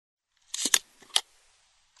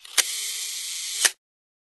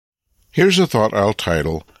Here's a thought I'll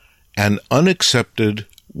title, An Unaccepted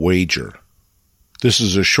Wager. This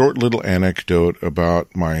is a short little anecdote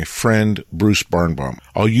about my friend Bruce Barnbaum.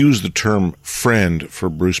 I'll use the term friend for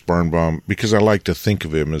Bruce Barnbaum because I like to think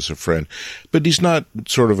of him as a friend, but he's not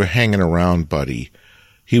sort of a hanging around buddy.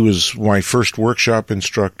 He was my first workshop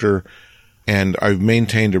instructor, and I've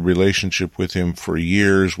maintained a relationship with him for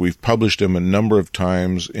years. We've published him a number of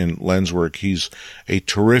times in Lenswork. He's a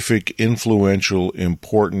terrific, influential,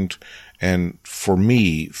 important, and for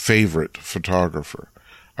me, favorite photographer.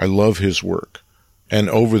 I love his work. And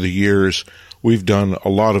over the years, we've done a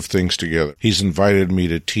lot of things together. He's invited me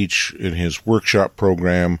to teach in his workshop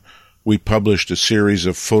program. We published a series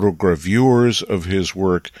of photogravures of his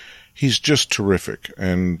work. He's just terrific,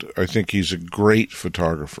 and I think he's a great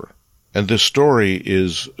photographer. And this story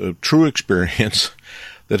is a true experience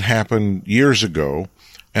that happened years ago,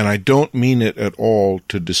 and I don't mean it at all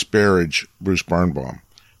to disparage Bruce Barnbaum,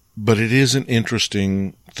 but it is an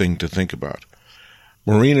interesting thing to think about.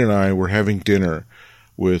 Maureen and I were having dinner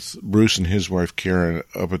with Bruce and his wife Karen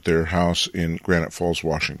up at their house in Granite Falls,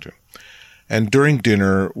 Washington. And during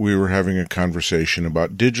dinner, we were having a conversation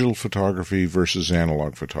about digital photography versus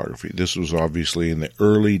analog photography. This was obviously in the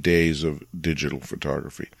early days of digital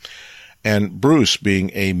photography. And Bruce,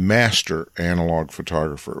 being a master analog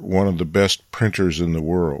photographer, one of the best printers in the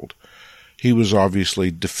world, he was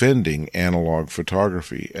obviously defending analog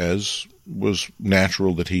photography, as was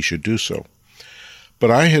natural that he should do so.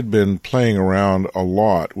 But I had been playing around a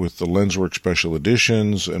lot with the Lenswork Special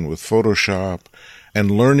Editions and with Photoshop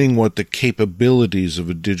and learning what the capabilities of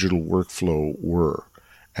a digital workflow were.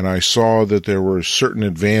 And I saw that there were certain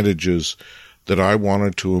advantages that I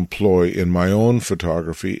wanted to employ in my own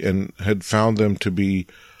photography and had found them to be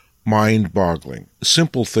mind-boggling.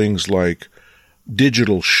 Simple things like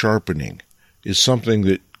digital sharpening is something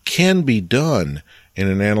that can be done in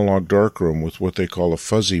an analog darkroom with what they call a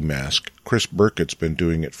fuzzy mask. Chris Burkett's been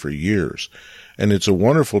doing it for years. And it's a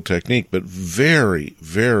wonderful technique, but very,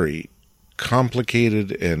 very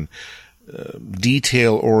complicated and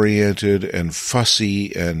detail-oriented and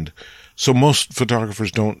fussy. And so most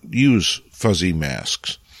photographers don't use fuzzy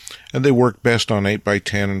masks. And they work best on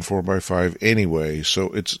 8x10 and 4x5 anyway, so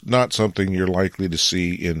it's not something you're likely to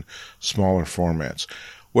see in smaller formats.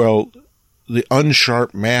 Well, the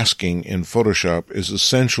unsharp masking in Photoshop is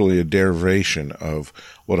essentially a derivation of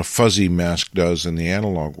what a fuzzy mask does in the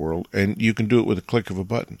analog world, and you can do it with a click of a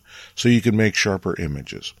button. So you can make sharper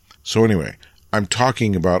images. So anyway, I'm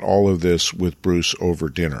talking about all of this with Bruce over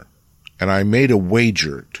dinner, and I made a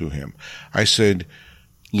wager to him. I said,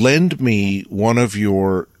 lend me one of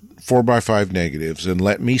your 4x5 negatives and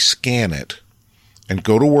let me scan it and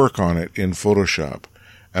go to work on it in Photoshop.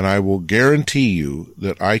 And I will guarantee you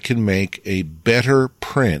that I can make a better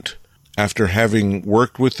print after having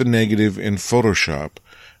worked with the negative in Photoshop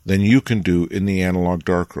than you can do in the analog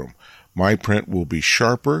darkroom. My print will be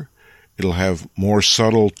sharper, it'll have more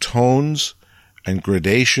subtle tones and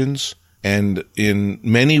gradations, and in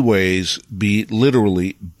many ways be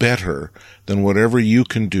literally better than whatever you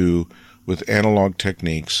can do with analog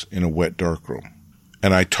techniques in a wet darkroom.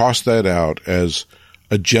 And I tossed that out as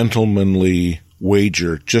a gentlemanly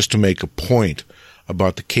wager just to make a point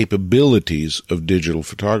about the capabilities of digital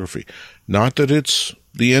photography. Not that it's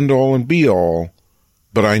the end-all and be-all,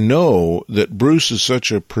 but I know that Bruce is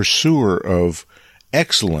such a pursuer of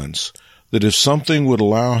excellence that if something would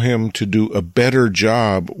allow him to do a better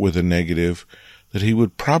job with a negative, that he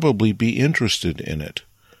would probably be interested in it.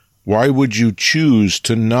 Why would you choose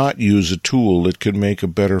to not use a tool that could make a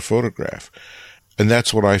better photograph? And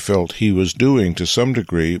that's what I felt he was doing to some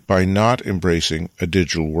degree by not embracing a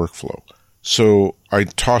digital workflow. So I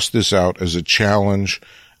tossed this out as a challenge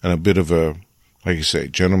and a bit of a, like you say,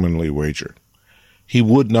 gentlemanly wager. He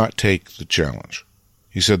would not take the challenge.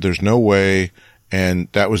 He said there's no way, and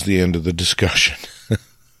that was the end of the discussion.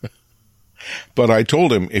 But I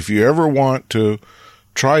told him, if you ever want to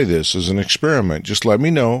try this as an experiment, just let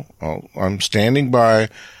me know. I'm standing by.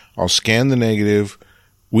 I'll scan the negative.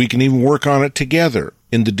 We can even work on it together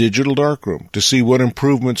in the digital darkroom to see what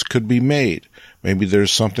improvements could be made. Maybe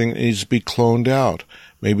there's something that needs to be cloned out.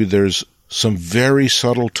 Maybe there's some very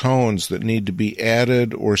subtle tones that need to be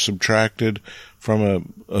added or subtracted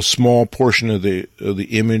from a small portion of the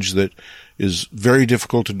image that is very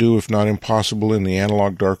difficult to do, if not impossible, in the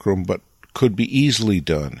analog darkroom, but could be easily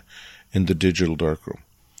done in the digital darkroom.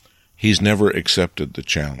 He's never accepted the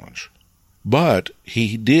challenge. But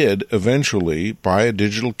he did eventually buy a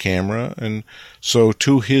digital camera, and so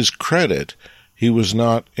to his credit, he was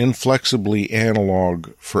not inflexibly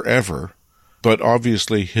analog forever, but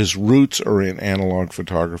obviously his roots are in analog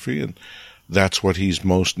photography, and that's what he's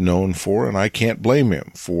most known for, and I can't blame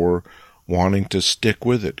him for wanting to stick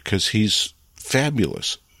with it because he's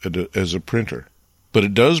fabulous as a printer. But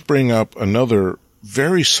it does bring up another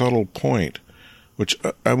very subtle point, which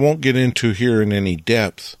I won't get into here in any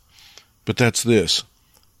depth, but that's this,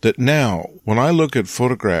 that now when I look at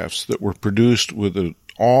photographs that were produced with an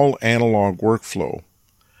all-analog workflow,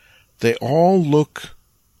 they all look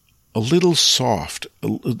a little soft.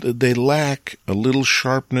 They lack a little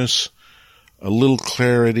sharpness, a little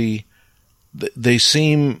clarity. They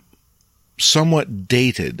seem somewhat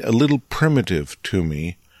dated, a little primitive to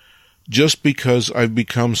me, just because I've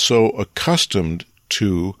become so accustomed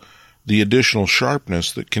to the additional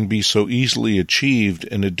sharpness that can be so easily achieved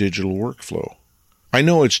in a digital workflow. I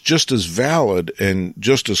know it's just as valid and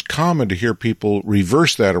just as common to hear people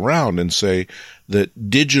reverse that around and say that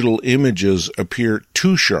digital images appear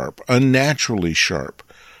too sharp, unnaturally sharp,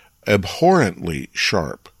 abhorrently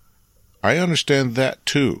sharp. I understand that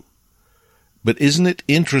too. But isn't it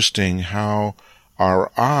interesting how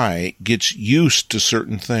our eye gets used to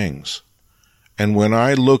certain things? And when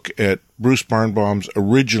I look at Bruce Barnbaum's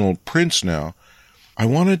original prints now, I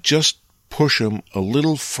want to just push them a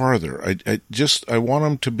little farther. I want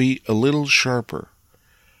them to be a little sharper.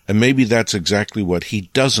 And maybe that's exactly what he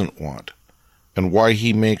doesn't want and why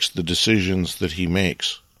he makes the decisions that he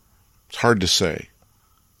makes. It's hard to say,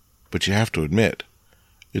 but you have to admit,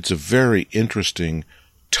 it's a very interesting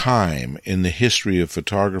time in the history of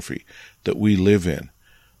photography that we live in,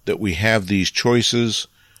 that we have these choices,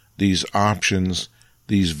 these options,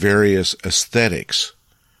 these various aesthetics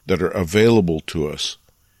that are available to us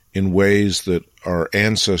in ways that our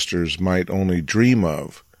ancestors might only dream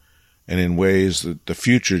of, and in ways that the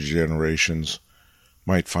future generations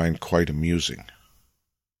might find quite amusing.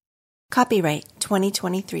 Copyright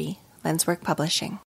 2023, Lenswork Publishing.